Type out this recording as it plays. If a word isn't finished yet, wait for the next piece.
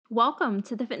Welcome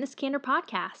to the Fitness Candor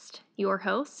Podcast. Your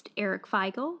host, Eric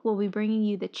Feigl, will be bringing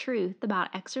you the truth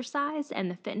about exercise and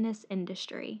the fitness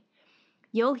industry.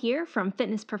 You'll hear from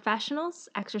fitness professionals,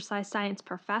 exercise science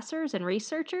professors and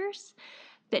researchers,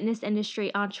 fitness industry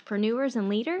entrepreneurs and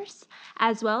leaders,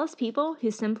 as well as people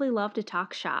who simply love to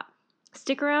talk shop.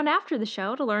 Stick around after the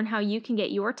show to learn how you can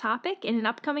get your topic in an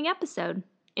upcoming episode.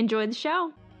 Enjoy the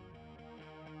show.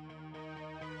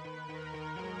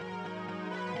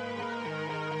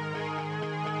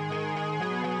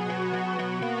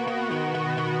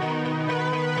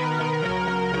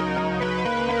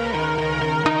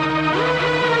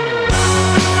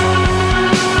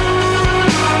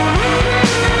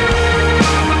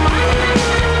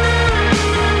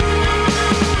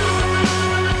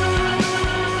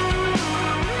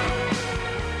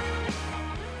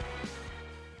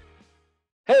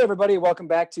 Hey, everybody. Welcome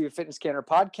back to Fitness Candor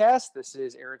Podcast. This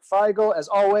is Eric Feigl, as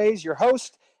always, your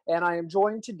host, and I am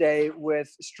joined today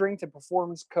with strength and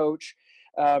performance coach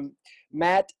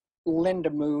Matt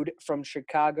Lindemood from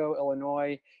Chicago,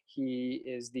 Illinois. He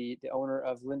is the owner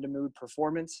of Lindemood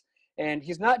Performance, and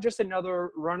he's not just another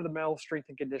run-of-the-mill strength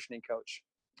and conditioning coach.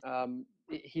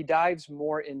 He dives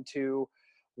more into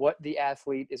what the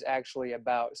athlete is actually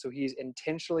about, so he's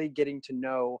intentionally getting to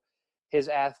know his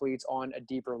athletes on a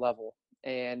deeper level.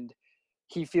 And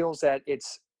he feels that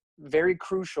it's very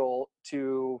crucial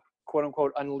to, quote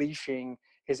unquote, unleashing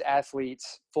his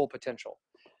athletes' full potential,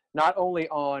 not only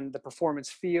on the performance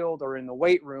field or in the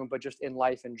weight room, but just in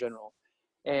life in general.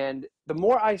 And the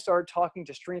more I start talking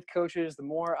to strength coaches, the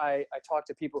more I talk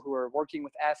to people who are working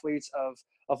with athletes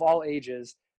of all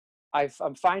ages,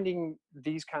 I'm finding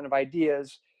these kind of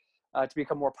ideas to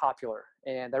become more popular.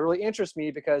 And that really interests me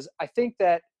because I think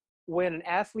that when an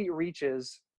athlete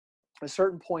reaches a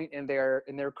certain point in their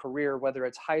career, whether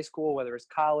it's high school, whether it's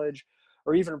college,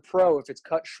 or even pro, if it's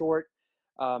cut short,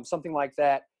 something like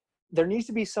that, there needs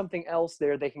to be something else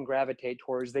there they can gravitate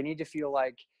towards. They need to feel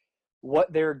like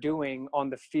what they're doing on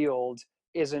the field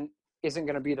isn't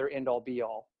going to be their end all be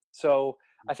all. So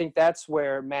I think that's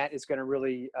where Matt is going to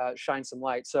really shine some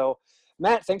light. So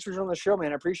Matt, thanks for joining the show,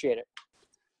 man. I appreciate it.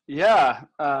 Yeah,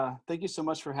 thank you so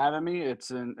much for having me.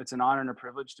 It's an honor and a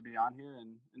privilege to be on here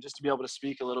and just to be able to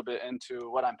speak a little bit into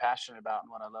what I'm passionate about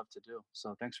and what I love to do.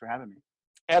 So thanks for having me.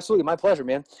 Absolutely. My pleasure,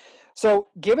 man. So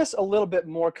give us a little bit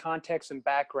more context and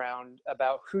background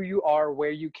about who you are,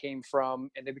 where you came from,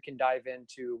 and then we can dive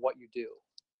into what you do.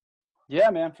 Yeah,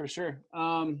 man, for sure.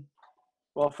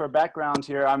 Well, for background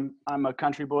here, I'm a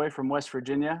country boy from West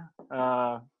Virginia.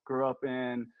 Grew up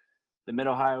in the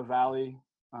Mid-Ohio Valley.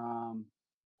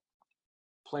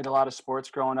 Played a lot of sports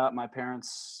growing up. My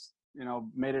parents,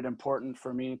 made it important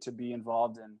for me to be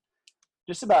involved in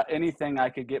just about anything I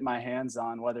could get my hands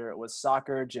on, whether it was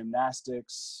soccer,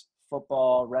 gymnastics,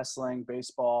 football, wrestling,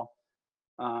 baseball,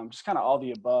 just kind of all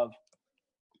the above.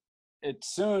 It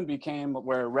soon became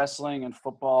where wrestling and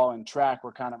football and track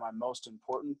were kind of my most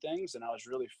important things, and I was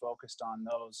really focused on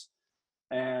those.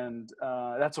 And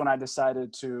that's when I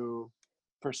decided to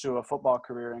pursue a football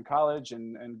career in college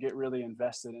and get really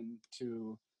invested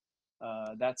into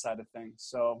that side of things.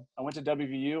 So I went to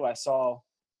WVU. I saw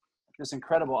this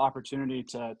incredible opportunity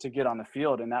to get on the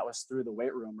field, and that was through the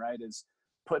weight room, right? Is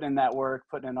putting in that work,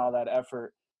 putting in all that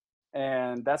effort.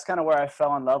 And that's kind of where I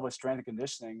fell in love with strength and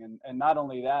conditioning. And not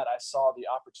only that, I saw the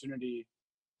opportunity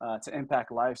to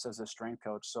impact lives as a strength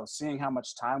coach. So seeing how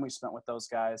much time we spent with those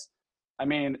guys, I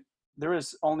mean, there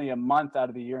was only a month out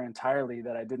of the year entirely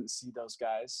that I didn't see those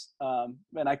guys.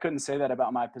 And I couldn't say that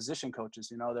about my position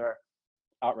coaches. They're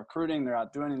out recruiting, they're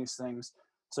out doing these things.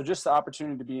 So just the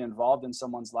opportunity to be involved in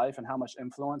someone's life and how much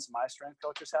influence my strength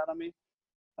coaches had on me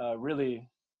really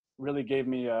gave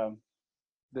me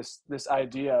this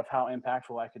idea of how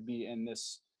impactful I could be in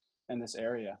this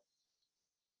area.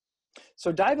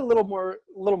 So dive a little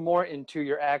more into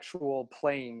your actual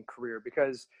playing career,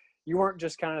 because you weren't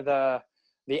just kind of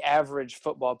the average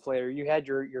football player. You had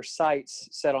your sights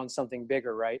set on something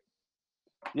bigger, right?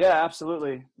 Yeah,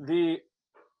 absolutely.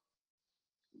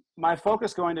 My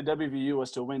focus going to WVU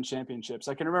was to win championships.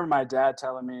 I can remember my dad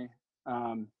telling me,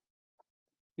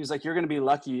 he was like, "You're going to be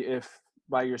lucky if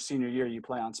by your senior year you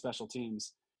play on special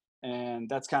teams." And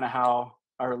that's kind of how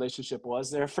our relationship was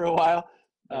there for a while.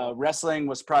 Wrestling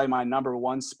was probably my number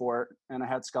one sport, and I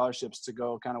had scholarships to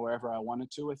go kind of wherever I wanted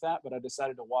to with that. But I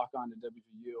decided to walk on to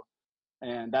WVU,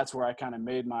 and that's where I kind of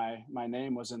made my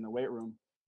name, was in the weight room.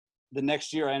 The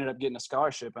next year, I ended up getting a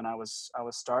scholarship, and I was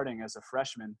starting as a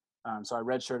freshman. So I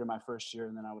redshirted my first year,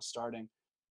 and then I was starting.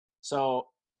 So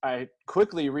I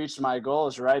quickly reached my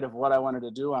goals, right, of what I wanted to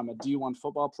do. I'm a D1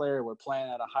 football player. We're playing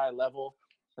at a high level.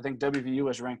 I think WVU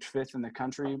was ranked 5th in the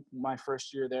country my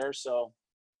first year there. So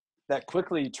that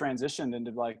quickly transitioned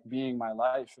into like being my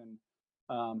life, and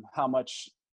how much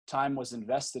time was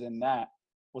invested in that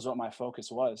was what my focus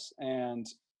was. And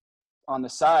on the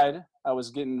side, I was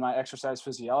getting my exercise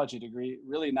physiology degree,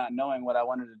 really not knowing what I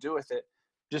wanted to do with it,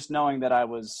 just knowing that I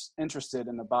was interested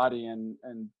in the body and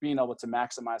being able to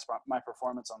maximize my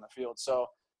performance on the field. So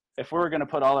if we were going to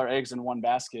put all our eggs in one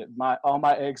basket, all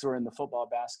my eggs were in the football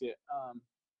basket,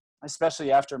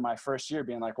 especially after my first year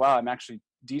being like, wow, I'm actually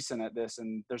decent at this,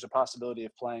 and there's a possibility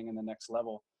of playing in the next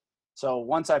level. So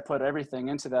once I put everything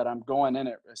into that, I'm going in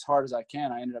it as hard as I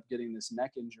can. I ended up getting this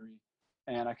neck injury.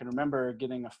 And I can remember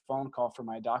getting a phone call from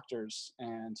my doctors,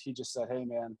 and he just said, hey,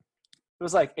 man, it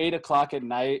was like 8:00 at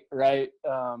night, right?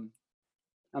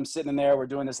 I'm sitting in there. We're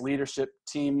doing this leadership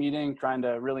team meeting, trying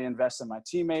to really invest in my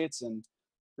teammates. And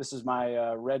this is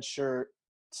my red shirt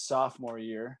sophomore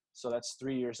year. So that's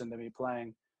 3 years into me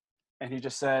playing. And he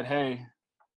just said, hey,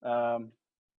 I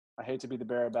hate to be the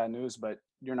bearer of bad news, but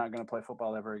you're not going to play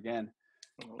football ever again.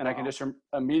 Oh, and wow. I can just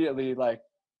immediately, like,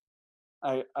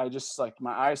 I just, like,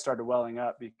 my eyes started welling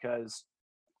up, because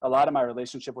a lot of my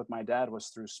relationship with my dad was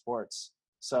through sports.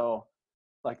 So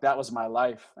like, that was my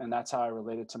life, and that's how I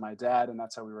related to my dad, and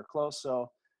that's how we were close.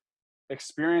 So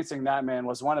experiencing that, man,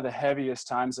 was one of the heaviest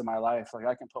times in my life. Like,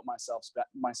 I can put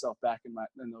myself back in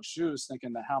those shoes,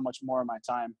 thinking that how much more of my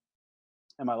time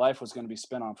and my life was going to be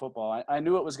spent on football. I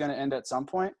knew it was going to end at some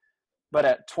point, but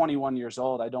at 21 years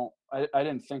old, I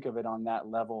didn't think of it on that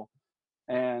level.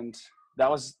 And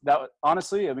that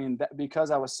honestly, I mean,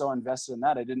 because I was so invested in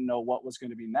that, I didn't know what was going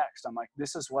to be next. I'm like,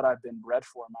 this is what I've been bred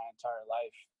for my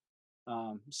entire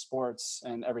life, sports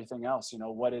and everything else. You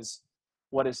know, what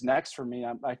is next for me?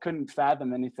 I couldn't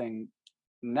fathom anything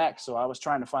next. So I was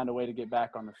trying to find a way to get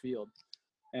back on the field.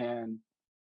 And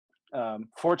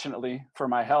fortunately for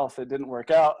my health, it didn't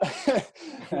work out.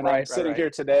 And I'm sitting here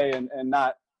today and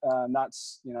not,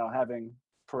 having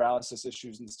paralysis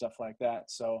issues and stuff like that.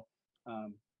 So,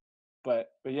 but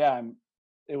yeah,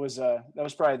 that was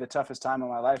probably the toughest time of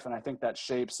my life. And I think that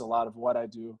shapes a lot of what I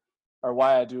do, or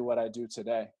why I do what I do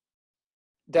today.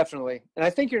 Definitely. And I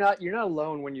think you're not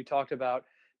alone when you talked about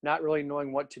not really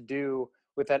knowing what to do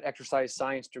with that exercise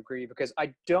science degree, because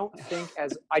I don't think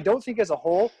as a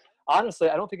whole, honestly,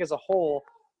 I don't think as a whole,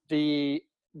 the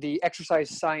exercise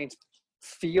science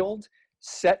field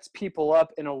sets people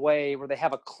up in a way where they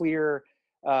have a clear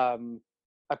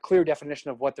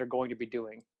definition of what they're going to be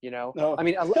doing. No. I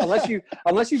mean, unless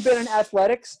you've been in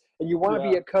athletics and you want to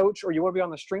be a coach, or you want to be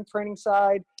on the strength training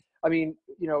side. I mean,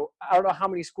 I don't know how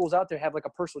many schools out there have like a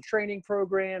personal training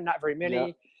program. Not very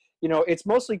many. Yeah. It's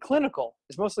mostly clinical.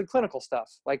 It's mostly clinical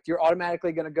stuff. Like, you're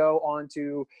automatically going to go on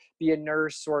to be a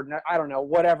nurse, or I don't know,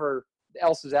 whatever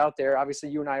else is out there. Obviously,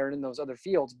 you and I are in those other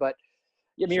fields, but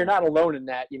I mean, you're not alone in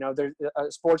that. There's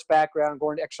a sports background,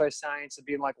 going to exercise science, and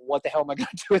being like, what the hell am I going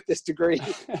to do with this degree?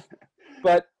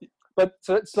 but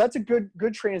so that's a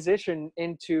good transition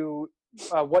into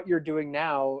what you're doing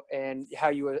now, and how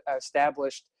you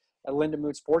established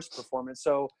Lindemood Sports Performance.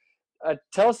 So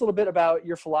tell us a little bit about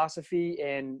your philosophy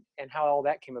and how all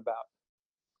that came about.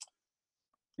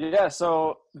 Yeah,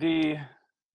 so the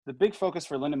big focus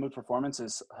for Lindemood Performance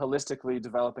is holistically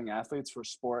developing athletes for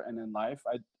sport and in life.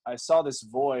 I saw this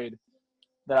void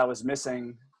that I was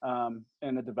missing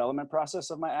in the development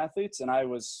process of my athletes, and I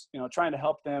was trying to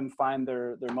help them find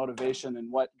their motivation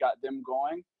and what got them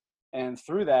going. And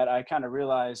through that, I kind of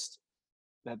realized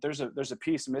that there's a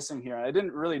piece missing here. I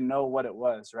didn't really know what it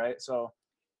was, right? So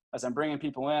as I'm bringing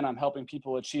people in, I'm helping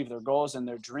people achieve their goals and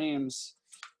their dreams.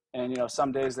 And,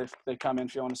 some days they come in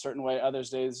feeling a certain way. Others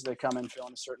days they come in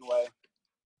feeling a certain way.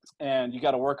 And you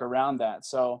got to work around that.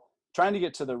 So trying to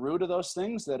get to the root of those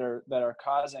things that are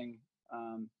causing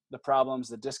the problems,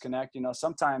 the disconnect.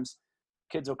 Sometimes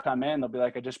kids will come in, they'll be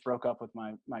like, I just broke up with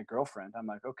my girlfriend. I'm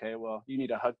like, okay, well, you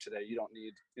need a hug today. You don't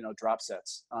need, drop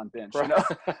sets on bench, right.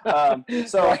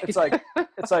 So right.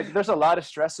 It's like there's a lot of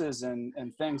stresses and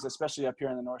things, especially up here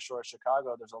in the North Shore of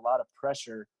Chicago. There's a lot of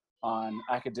pressure on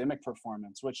academic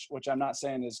performance, which I'm not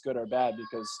saying is good or bad,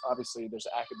 because obviously there's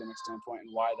an academic standpoint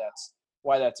and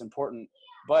why that's important.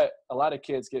 But a lot of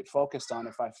kids get focused on,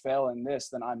 if I fail in this,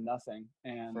 then I'm nothing.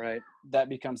 And right. That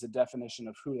becomes the definition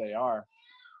of who they are.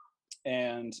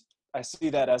 And I see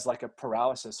that as like a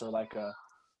paralysis, or like a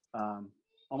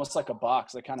almost like a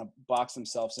box. They kind of box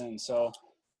themselves in. So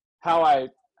how I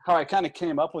kind of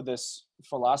came up with this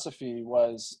philosophy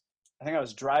was, I think I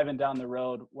was driving down the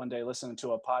road one day listening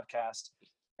to a podcast,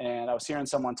 and I was hearing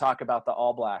someone talk about the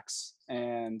All Blacks,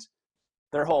 and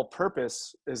their whole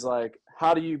purpose is like,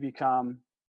 how do you become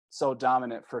so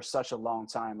dominant for such a long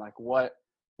time? Like, what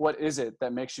what is it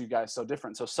that makes you guys so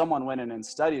different? So someone went in and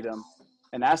studied them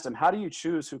and asked them, how do you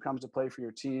choose who comes to play for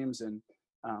your teams? And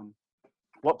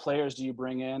what players do you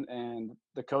bring in? And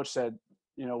the coach said,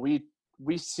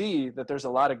 we see that there's a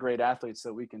lot of great athletes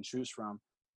that we can choose from.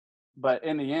 But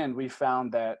in the end, we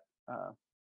found that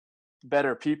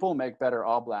better people make better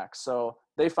All Blacks. So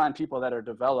they find people that are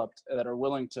developed, that are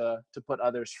willing to put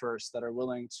others first, that are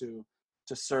willing to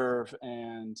serve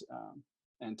and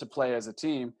to play as a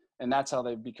team. And that's how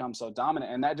they've become so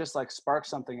dominant. And that just like sparked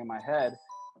something in my head.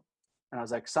 And I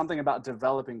was like, something about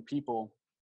developing people.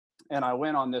 And I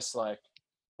went on this, like,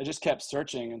 I just kept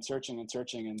searching and searching and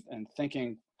searching and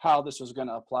thinking how this was going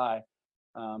to apply.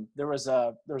 There was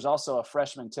also a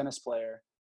freshman tennis player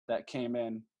that came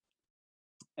in,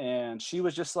 and she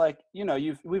was just like,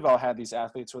 we've all had these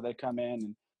athletes where they come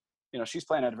in and, she's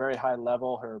playing at a very high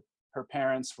level. Her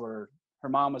parents her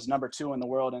mom was number 2 in the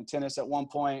world in tennis at one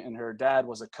point, and her dad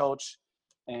was a coach.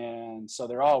 And so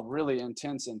they're all really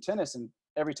intense in tennis. And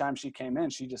every time she came in,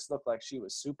 she just looked like she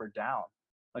was super down,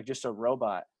 like just a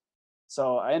robot.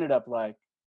 So I ended up, like,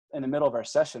 in the middle of our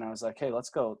session, I was like, hey,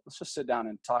 let's just sit down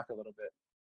and talk a little bit.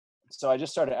 So I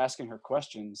just started asking her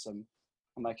questions. And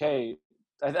I'm like, hey,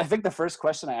 I think the first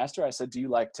question I asked her, I said, do you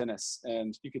like tennis?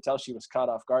 And you could tell she was caught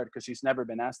off guard because she's never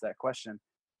been asked that question.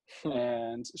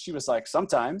 And she was like,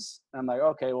 sometimes. And I'm like,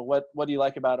 okay, well, what do you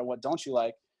like about it? What don't you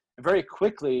like? And very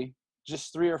quickly,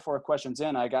 just 3 or 4 questions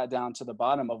in, I got down to the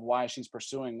bottom of why she's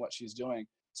pursuing what she's doing.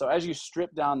 So as you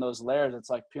strip down those layers, it's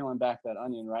like peeling back that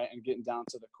onion, right? And getting down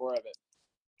to the core of it.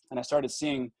 And I started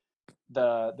seeing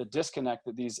the disconnect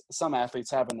that some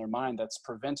athletes have in their mind that's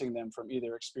preventing them from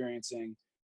either experiencing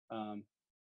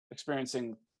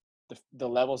the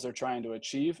levels they're trying to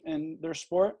achieve in their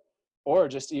sport, or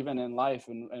just even in life,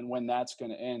 and when that's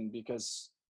going to end. Because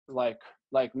like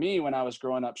me, when I was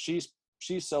growing up, she's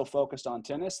so focused on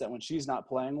tennis that when she's not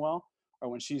playing well, or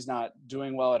when she's not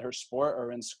doing well at her sport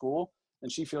or in school, then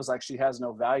she feels like she has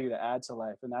no value to add to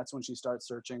life. And that's when she starts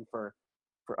searching for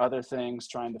other things,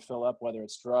 trying to fill up, whether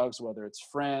it's drugs, whether it's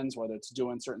friends, whether it's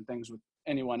doing certain things with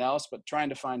anyone else, but trying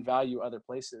to find value other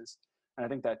places. And I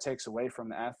think that takes away from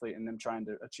the athlete and them trying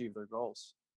to achieve their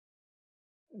goals.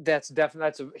 That's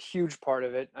a huge part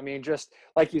of it. I mean, just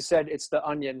like you said, it's the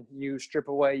onion. You strip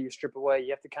away, you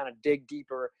have to kind of dig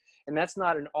deeper. And that's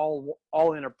not an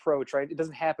all-in approach, right? It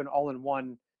doesn't happen all in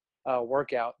one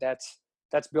workout. That's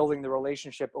building the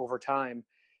relationship over time.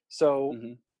 So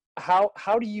how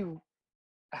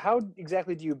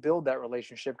exactly do you build that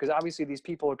relationship? Because obviously these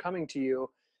people are coming to you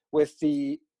with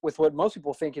what most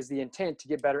people think is the intent to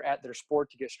get better at their sport,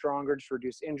 to get stronger, to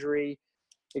reduce injury,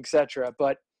 etc.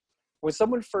 But when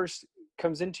someone first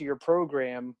comes into your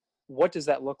program, what does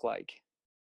that look like?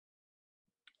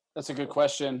 That's a good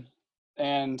question.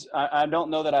 And I don't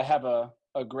know that I have a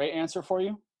great answer for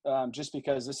you, just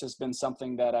because this has been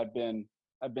something that I've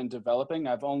been developing.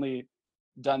 I've only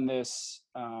done this,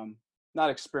 not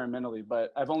experimentally,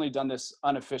 but I've only done this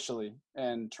unofficially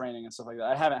and training and stuff like that.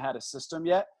 I haven't had a system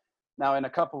yet. Now, in a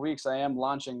couple of weeks, I am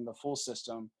launching the full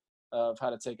system of how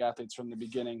to take athletes from the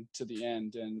beginning to the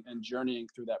end and journeying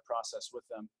through that process with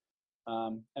them.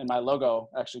 And my logo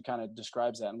actually kind of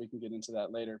describes that, and we can get into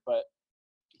that later.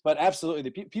 But absolutely,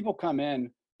 the people come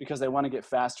in because they want to get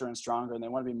faster and stronger, and they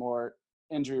want to be more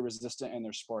injury resistant in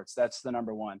their sports. That's the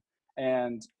number one.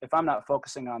 And if I'm not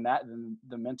focusing on that, then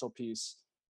the mental piece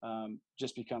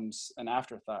just becomes an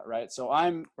afterthought, right? So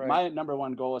my number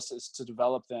one goal is to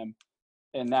develop them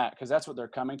in that, because that's what they're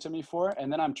coming to me for.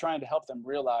 And then I'm trying to help them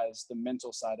realize the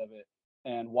mental side of it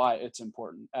and why it's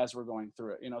important as we're going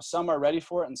through it. Some are ready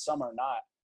for it and some are not,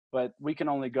 but we can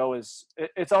only go it's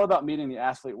all about meeting the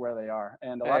athlete where they are.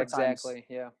 And a lot of times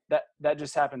that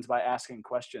just happens by asking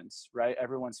questions, right?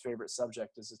 Everyone's favorite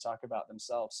subject is to talk about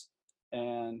themselves.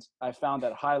 And I found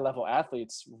that high level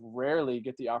athletes rarely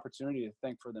get the opportunity to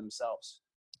think for themselves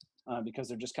because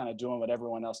they're just kind of doing what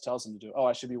everyone else tells them to do. Oh,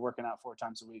 I should be working out 4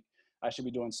 times a week. I should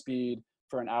be doing speed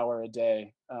for an hour a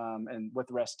day and with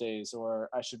rest days, or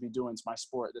I should be doing my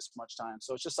sport this much time.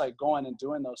 So it's just like going and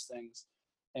doing those things.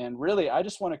 And really, I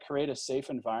just want to create a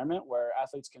safe environment where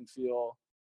athletes can feel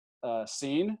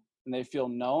seen, and they feel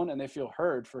known, and they feel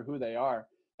heard for who they are.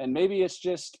 And maybe it's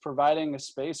just providing a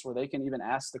space where they can even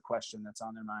ask the question that's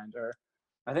on their mind. Or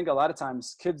I think a lot of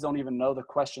times kids don't even know the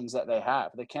questions that they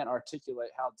have. They can't articulate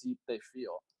how deep they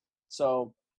feel.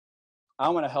 So I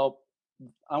want to help.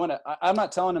 I'm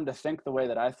not telling them to think the way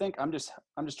that I think. I'm just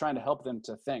trying to help them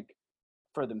to think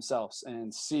for themselves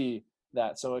and see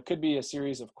that. So it could be a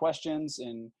series of questions,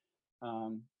 and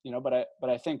but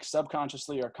I think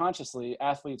subconsciously or consciously,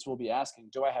 athletes will be asking,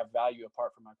 do I have value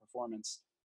apart from my performance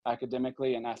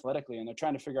academically and athletically? And they're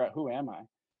trying to figure out, who am I?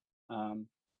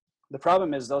 The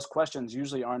problem is those questions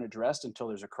usually aren't addressed until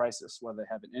there's a crisis, whether they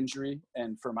have an injury.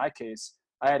 And for my case,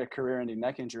 I had a career-ending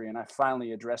neck injury, and I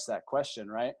finally addressed that question,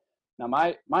 right? Now,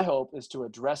 my hope is to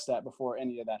address that before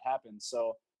any of that happens.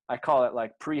 So I call it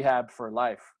like prehab for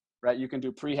life, right? You can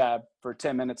do prehab for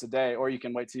 10 minutes a day, or you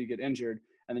can wait till you get injured,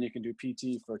 and then you can do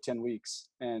PT for 10 weeks.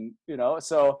 And,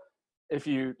 so if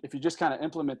you just kind of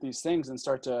implement these things and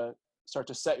start to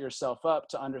set yourself up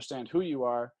to understand who you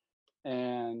are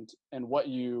and what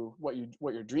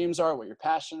your dreams are, what you're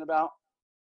passionate about,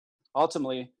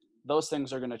 ultimately those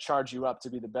things are going to charge you up to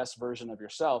be the best version of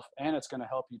yourself, and it's going to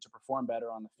help you to perform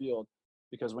better on the field,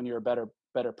 because when you're a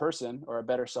better person or a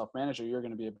better self-manager, you're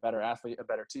going to be a better athlete, a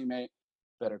better teammate,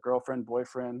 better girlfriend,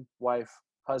 boyfriend, wife,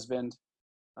 husband,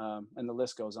 and the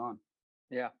list goes on.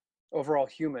 Yeah. Overall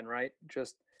human, right?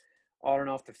 Just on and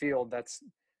off the field. That's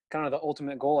kind of the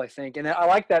ultimate goal, I think. And I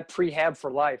like that prehab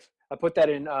for life. I put that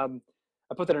in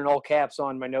all caps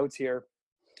on my notes here.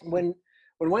 When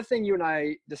one thing you and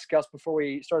I discussed before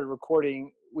we started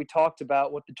recording, we talked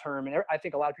about what the term, and I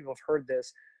think a lot of people have heard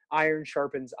this, iron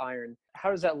sharpens iron.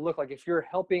 How does that look like if you're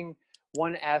helping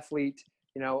one athlete,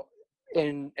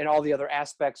 in all the other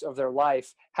aspects of their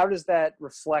life? How does that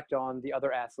reflect on the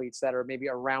other athletes that are maybe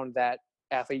around that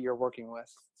athlete you're working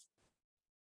with?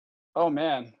 Oh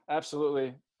man,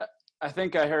 absolutely. I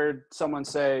think I heard someone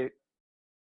say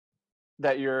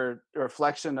that you're a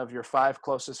reflection of your 5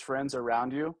 closest friends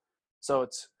around you. So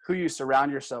it's who you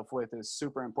surround yourself with is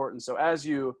super important. So as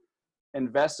you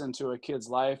invest into a kid's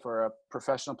life or a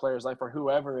professional player's life or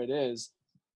whoever it is,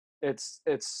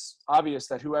 it's obvious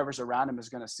that whoever's around him is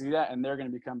going to see that, and they're going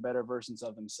to become better versions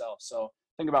of themselves. So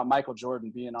think about Michael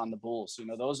Jordan being on the Bulls.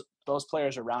 Those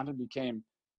players around him became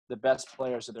the best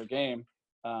players of their game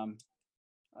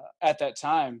at that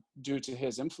time due to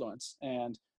his influence.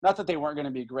 And not that they weren't going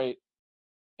to be great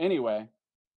anyway,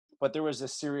 but there was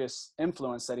this serious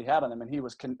influence that he had on them, and he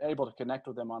was able to connect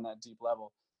with them on that deep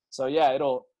level. So yeah, it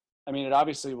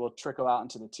obviously will trickle out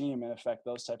into the team and affect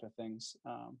those type of things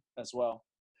as well.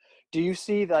 Do you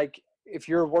see, like, if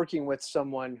you're working with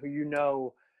someone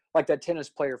who like that tennis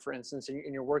player, for instance,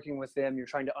 and you're working with them, you're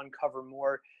trying to uncover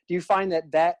more, do you find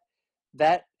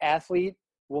that athlete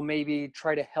will maybe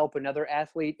try to help another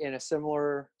athlete in a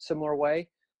similar way?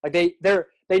 Like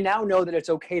they now know that it's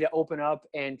okay to open up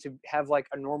and to have like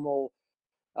a normal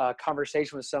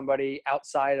conversation with somebody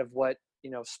outside of what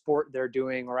sport they're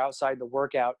doing or outside the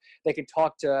workout. They can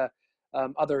talk to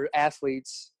other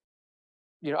athletes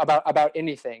about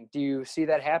anything. Do you see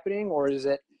that happening, or is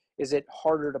it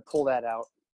harder to pull that out?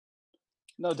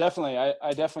 No, definitely. I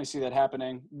definitely see that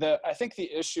happening. I think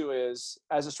the issue is,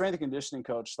 as a strength and conditioning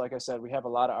coach, like I said, we have a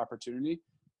lot of opportunity,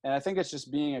 and I think it's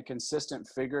just being a consistent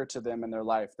figure to them in their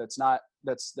life. That's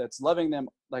loving them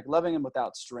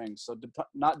without strings. So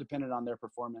not dependent on their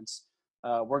performance.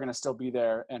 We're going to still be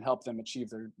there and help them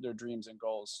achieve their dreams and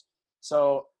goals.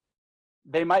 So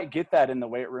they might get that in the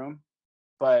weight room,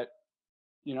 but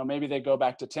maybe they go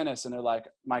back to tennis and they're like,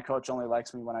 my coach only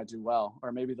likes me when I do well.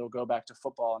 Or maybe they'll go back to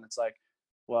football and it's like,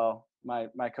 well,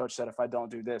 my coach said if I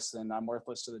don't do this, then I'm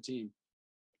worthless to the team.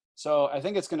 So I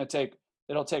think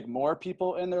it'll take more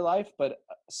people in their life, but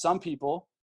some people,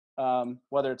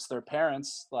 whether it's their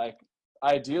parents, like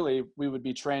ideally we would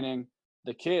be training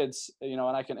the kids, and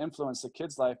I can influence the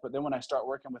kids' life. But then when I start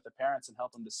working with the parents and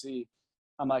help them to see,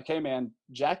 I'm like, hey man,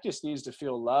 Jack just needs to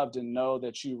feel loved and know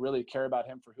that you really care about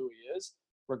him for who he is,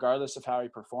 regardless of how he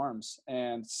performs.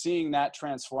 And seeing that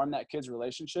transform that kid's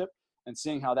relationship and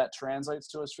seeing how that translates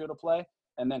to his field of play,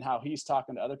 and then how he's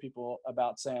talking to other people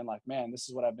about saying like, man, this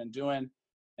is what I've been doing,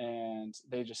 and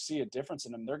they just see a difference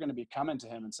in him, they're going to be coming to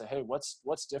him and say, hey,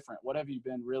 what's different? What have you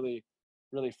been really,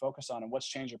 really focused on, and what's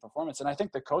changed your performance? And I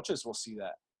think the coaches will see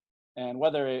that. And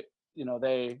whether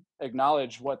they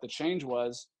acknowledge what the change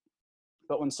was,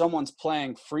 but when someone's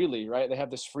playing freely, right, they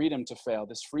have this freedom to fail,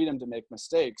 this freedom to make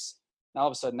mistakes. Now all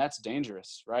of a sudden that's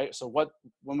dangerous, right? So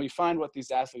when we find what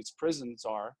these athletes' prisons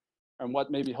are, and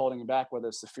what may be holding them back, whether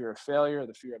it's the fear of failure,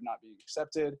 the fear of not being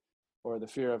accepted, or the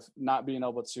fear of not being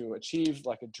able to achieve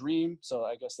like a dream. So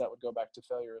I guess that would go back to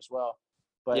failure as well.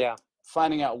 But yeah,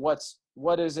 finding out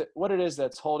what it is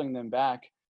that's holding them back.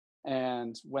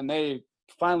 And when they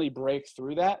finally break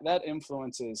through that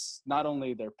influences not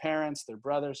only their parents, their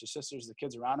brothers, their sisters, the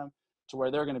kids around them, to where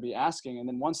they're going to be asking. And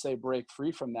then once they break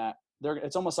free from that,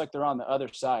 it's almost like they're on the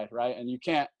other side, right? And you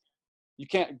can't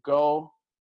go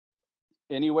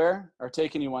anywhere or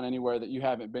take anyone anywhere that you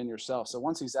haven't been yourself. So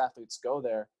once these athletes go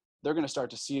there, they're going to start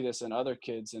to see this in other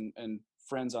kids and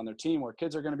friends on their team, where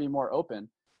kids are going to be more open,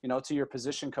 to your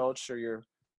position coach or your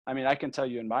I mean, I can tell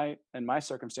you in my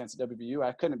circumstance at WVU,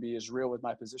 I couldn't be as real with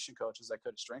my position coach as I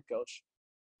could a strength coach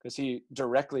because he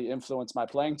directly influenced my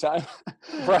playing time.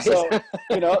 Right. So,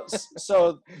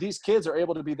 so these kids are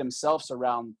able to be themselves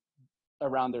around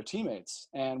their teammates.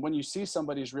 And when you see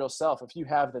somebody's real self, if you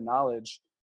have the knowledge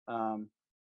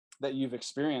that you've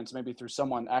experienced, maybe through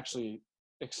someone actually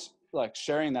like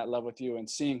sharing that love with you and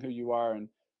seeing who you are and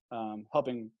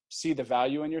helping see the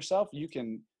value in yourself, you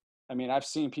can, I mean, I've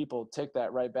seen people take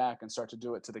that right back and start to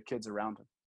do it to the kids around them.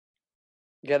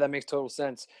 Yeah, that makes total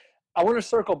sense. I want to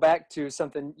circle back to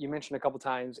something you mentioned a couple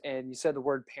times, and you said the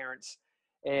word parents.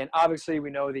 And obviously, we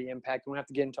know the impact. We don't have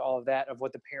to get into all of that of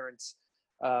what the parents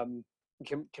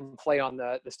can play on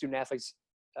the student athlete's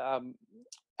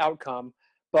outcome.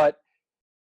 But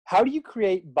how do you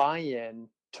create buy-in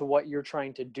to what you're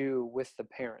trying to do with the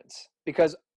parents?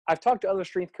 Because I've talked to other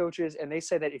strength coaches, and they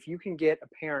say that if you can get a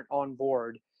parent on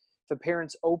board, the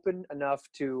parents open enough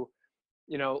to,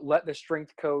 let the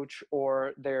strength coach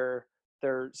or their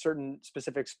certain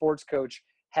specific sports coach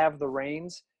have the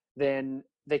reins, then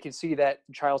they can see that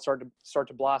child start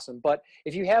to blossom. But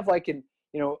if you have like an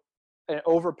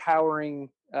overpowering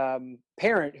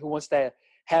parent who wants to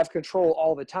have control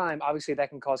all the time, obviously that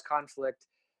can cause conflict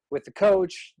with the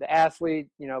coach, the athlete,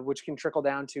 which can trickle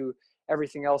down to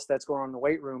everything else that's going on in the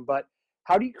weight room. But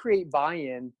how do you create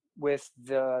buy-in with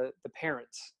the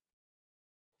parents?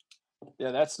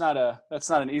 Yeah, that's not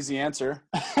an easy answer,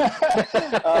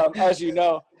 as you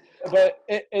know. But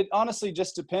it honestly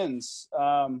just depends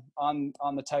on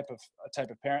the type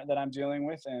of parent that I'm dealing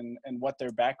with and what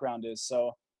their background is.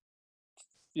 So,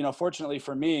 fortunately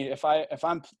for me, if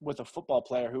I'm with a football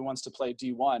player who wants to play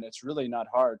D1, it's really not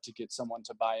hard to get someone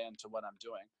to buy into what I'm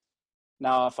doing.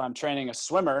 Now, if I'm training a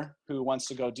swimmer who wants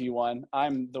to go D1,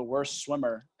 I'm the worst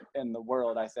swimmer in the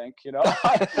world, I think.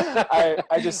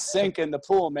 I just sink in the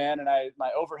pool, man, and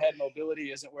my overhead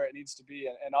mobility isn't where it needs to be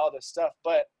and all this stuff.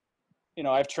 But,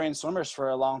 I've trained swimmers for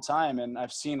a long time, and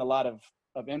I've seen a lot of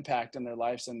impact in their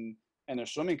lives and their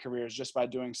swimming careers just by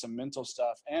doing some mental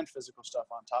stuff and physical stuff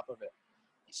on top of it.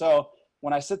 So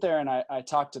when I sit there and I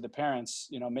talk to the parents,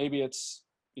 maybe it's,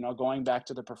 going back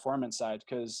to the performance side,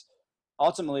 because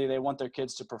ultimately they want their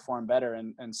kids to perform better.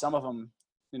 And some of them,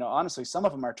 honestly, some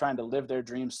of them are trying to live their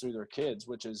dreams through their kids,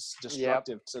 which is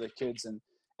destructive to the kids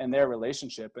and their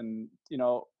relationship. And,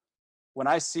 when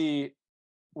I see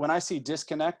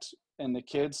disconnect in the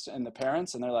kids and the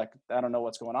parents, and they're like, I don't know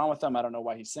what's going on with them. I don't know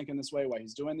why he's thinking this way, why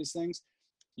he's doing these things.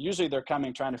 Usually they're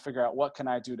coming, trying to figure out what can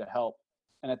I do to help.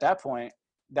 And at that point,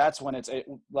 that's when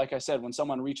like I said, when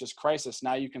someone reaches crisis,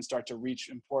 now you can start to reach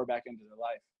and pour back into their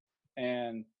life.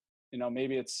 And,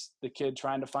 maybe it's the kid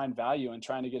trying to find value and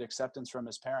trying to get acceptance from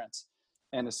his parents.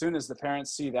 And as soon as the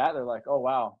parents see that, they're like, oh,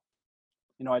 wow,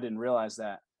 I didn't realize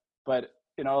that. But,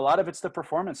 a lot of it's the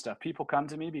performance stuff. People come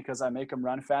to me because I make them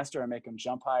run faster. I make them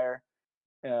jump higher.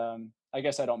 I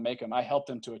guess I don't make them. I help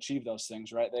them to achieve those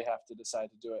things, right? They have to decide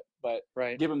to do it. But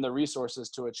right. Give them the resources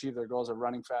to achieve their goals of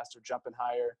running faster, jumping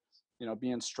higher,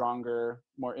 being stronger,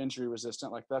 more injury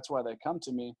resistant. Like, that's why they come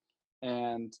to me.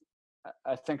 And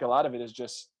I think a lot of it is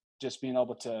just being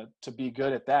able to be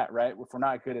good at that, right? If we're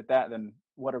not good at that, then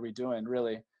what are we doing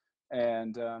really?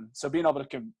 And so being able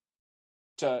to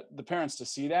the parents to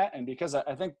see that, and because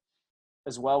I think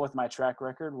as well with my track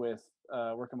record with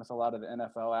working with a lot of the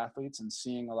NFL athletes and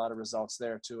seeing a lot of results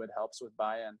there too, it helps with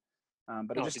buy-in.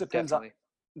 But it just depends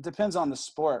on the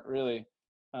sport really.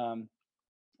 And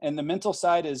the mental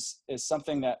side is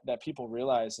something that people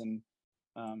realize. And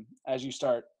as you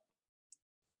start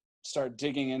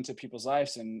digging into people's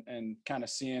lives and kind of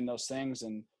seeing those things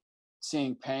and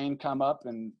seeing pain come up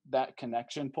and that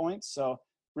connection point. So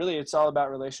really it's all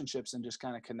about relationships and just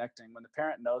kind of connecting. When the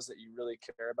parent knows that you really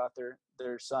care about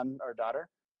their son or daughter,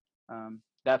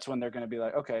 that's when they're going to be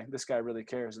like, okay, this guy really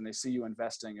cares. And they see you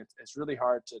investing. It's really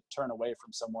hard to turn away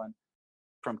from someone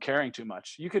from caring too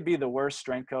much. You could be the worst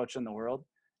strength coach in the world,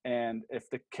 and if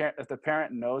the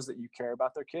parent knows that you care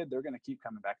about their kid, they're going to keep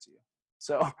coming back to you.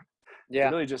 So yeah,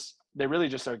 they really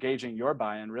just are gauging your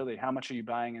buy-in. Really, how much are you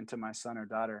buying into my son or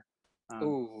daughter?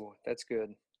 Ooh, that's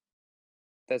good.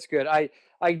 That's good. I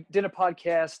did a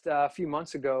podcast a few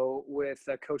months ago with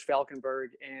Coach Falkenberg,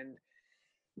 and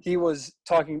he was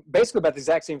talking basically about the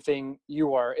exact same thing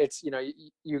you are. It's,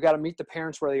 you got to meet the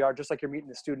parents where they are, just like you're meeting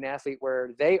the student athlete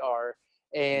where they are.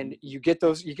 And you get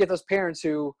those parents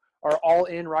who are all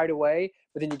in right away,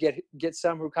 but then you get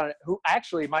some who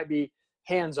actually might be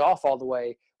hands off all the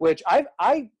way, which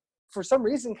I for some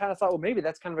reason kind of thought, well, maybe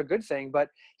that's kind of a good thing, but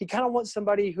he kind of wants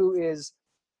somebody who is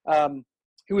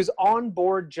on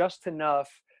board just enough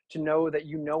to know that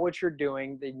you know what you're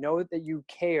doing. They know that you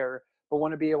care, but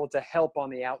want to be able to help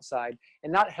on the outside,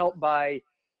 and not help by,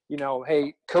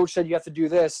 hey, coach said you have to do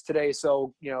this today,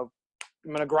 so, I'm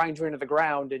going to grind you into the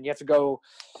ground and you have to go,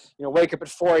 wake up at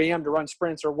 4 a.m. to run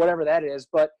sprints or whatever that is.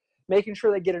 But making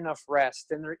sure they get enough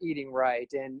rest and they're eating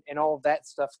right, and all of that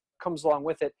stuff comes along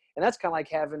with it. And that's kind of like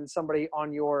having somebody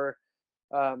on your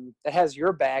that has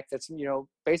your back. That's,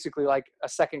 basically like a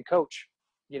second coach.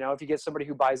 If you get somebody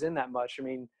who buys in that much, I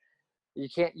mean, you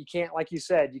can't, like you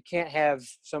said, you can't have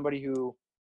somebody who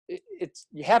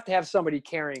you have to have somebody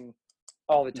caring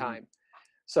all the time.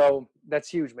 So that's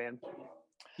huge, man.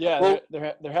 Yeah. Well,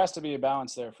 there has to be a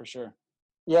balance there for sure.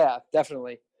 Yeah,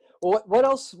 definitely. Well, what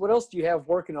else do you have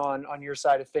working on your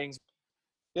side of things?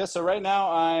 Yeah, so right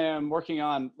now I am working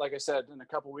on, like I said, in a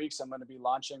couple of weeks, I'm going to be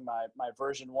launching my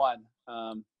version 1.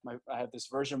 I have this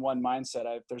version 1 mindset.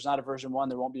 If there's not a version 1,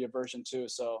 there won't be a version 2.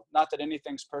 So not that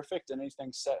anything's perfect and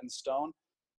anything's set in stone,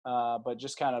 but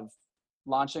just kind of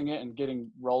launching it and getting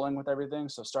rolling with everything.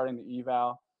 So starting the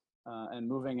eval and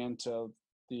moving into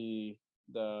the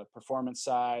performance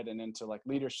side and into like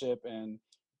leadership and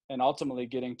ultimately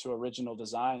getting to original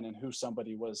design and who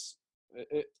somebody was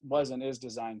and is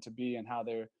designed to be and how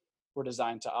they were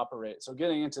designed to operate. So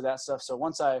getting into that stuff. So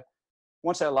once I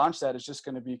launch that, it's just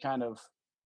going to be kind of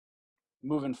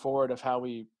moving forward of how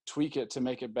we tweak it to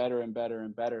make it better and better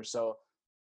and better. So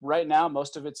right now,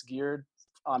 most of it's geared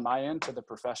on my end to the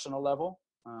professional level.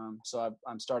 So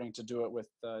I'm starting to do it with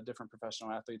different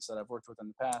professional athletes that I've worked with in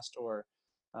the past, or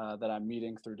that I'm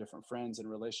meeting through different friends and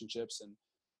relationships. And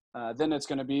then it's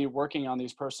going to be working on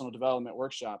these personal development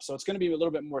workshops. So it's going to be a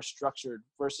little bit more structured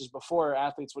versus before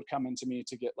athletes would come into me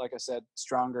to get, like I said,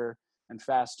 stronger and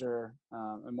faster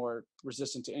and more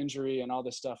resistant to injury and all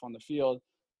this stuff on the field.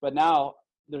 But now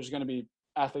there's going to be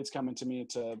athletes coming to me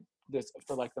for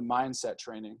like the mindset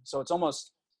training. So it's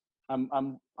almost,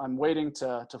 I'm waiting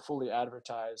to fully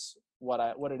advertise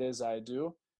what it is I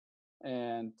do.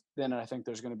 And then I think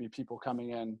there's going to be people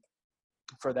coming in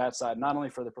for that side, not only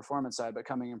for the performance side, but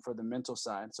coming in for the mental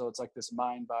side. So it's like this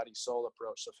mind, body, soul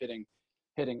approach. So hitting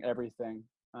everything.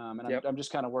 And I'm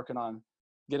just kind of working on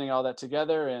getting all that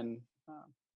together and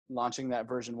launching that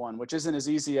version 1, which isn't as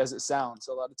easy as it sounds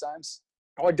a lot of times.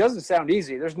 Oh, it doesn't sound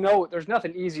easy. There's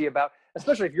nothing easy about,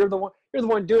 especially if you're the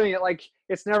one doing it. Like,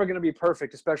 it's never going to be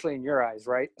perfect, especially in your eyes,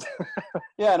 right?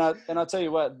 Yeah. And I'll tell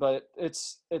you what, but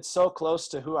it's so close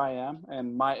to who I am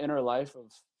and my inner life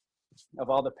of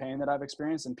all the pain that I've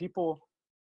experienced. And people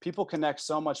connect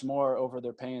so much more over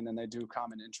their pain than they do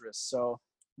common interests. So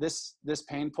this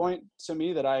pain point to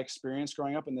me that I experienced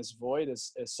growing up in this void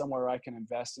is somewhere I can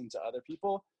invest into other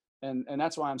people. And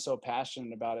that's why I'm so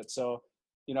passionate about it. So,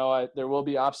 there will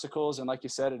be obstacles. And like you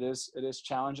said, it is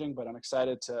challenging, but I'm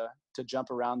excited to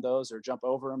jump around those or jump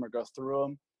over them or go through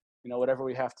them, whatever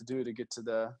we have to do to get to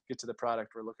the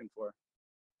product we're looking for.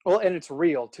 Well, and it's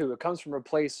real too. It comes from a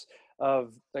place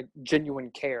of like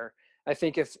genuine care. I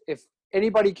think if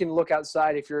anybody can look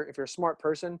outside, if you're a smart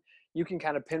person, you can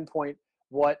kind of pinpoint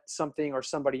what something or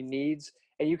somebody needs,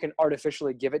 and you can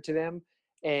artificially give it to them.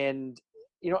 And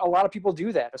a lot of people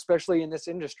do that, especially in this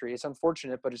industry. It's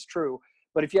unfortunate, but it's true.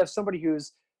 But if you have somebody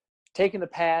who's taken the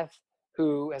path,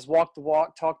 who has walked the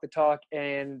walk, talked the talk,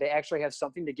 and they actually have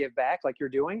something to give back, like you're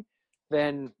doing,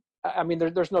 then I mean,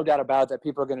 there's no doubt about it that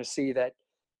people are going to see that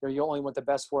you only want the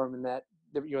best for them, and that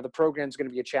the program's going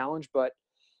to be a challenge. But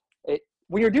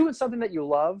when you're doing something that you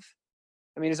love,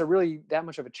 I mean, is it really that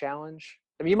much of a challenge?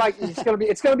 I mean, it's going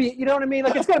to be, you know what I mean?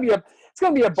 Like, it's going to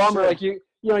be a bummer. Sure. Like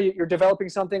you're developing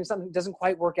something doesn't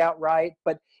quite work out right,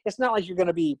 but it's not like you're going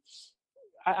to be,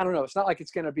 I don't know. It's not like it's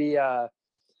going to be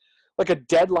like a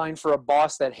deadline for a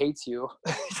boss that hates you.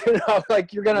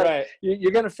 Like you're gonna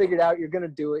figure it out. You're gonna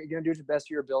do it. You're gonna do it to the best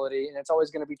of your ability, and it's always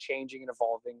going to be changing and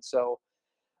evolving. So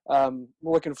we're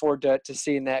looking forward to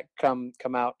seeing that come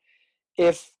out.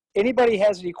 If anybody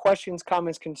has any questions,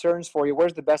 comments, concerns for you,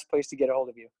 where's the best place to get a hold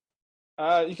of you?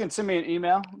 You can send me an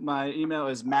email. My email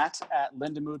is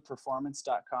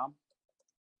matt@lindamoodperformance.com.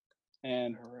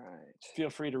 And feel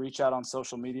free to reach out on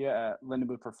social media at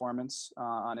Lindamood Performance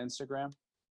on Instagram.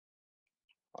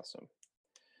 Awesome.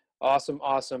 Well,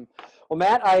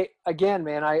 Matt, I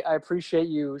appreciate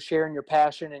you sharing your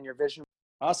passion and your vision.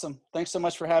 Awesome. Thanks so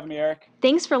much for having me, Eric.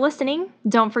 Thanks for listening.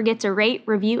 Don't forget to rate,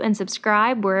 review, and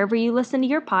subscribe wherever you listen to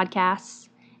your podcasts.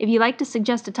 If you'd like to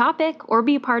suggest a topic or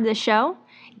be a part of the show,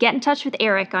 get in touch with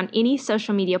Eric on any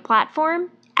social media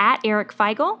platform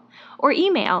 @EricFeigl or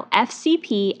email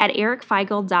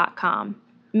fcp@ericfeigl.com.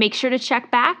 Make sure to check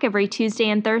back every Tuesday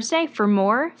and Thursday for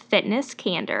more Fitness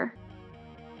Candor.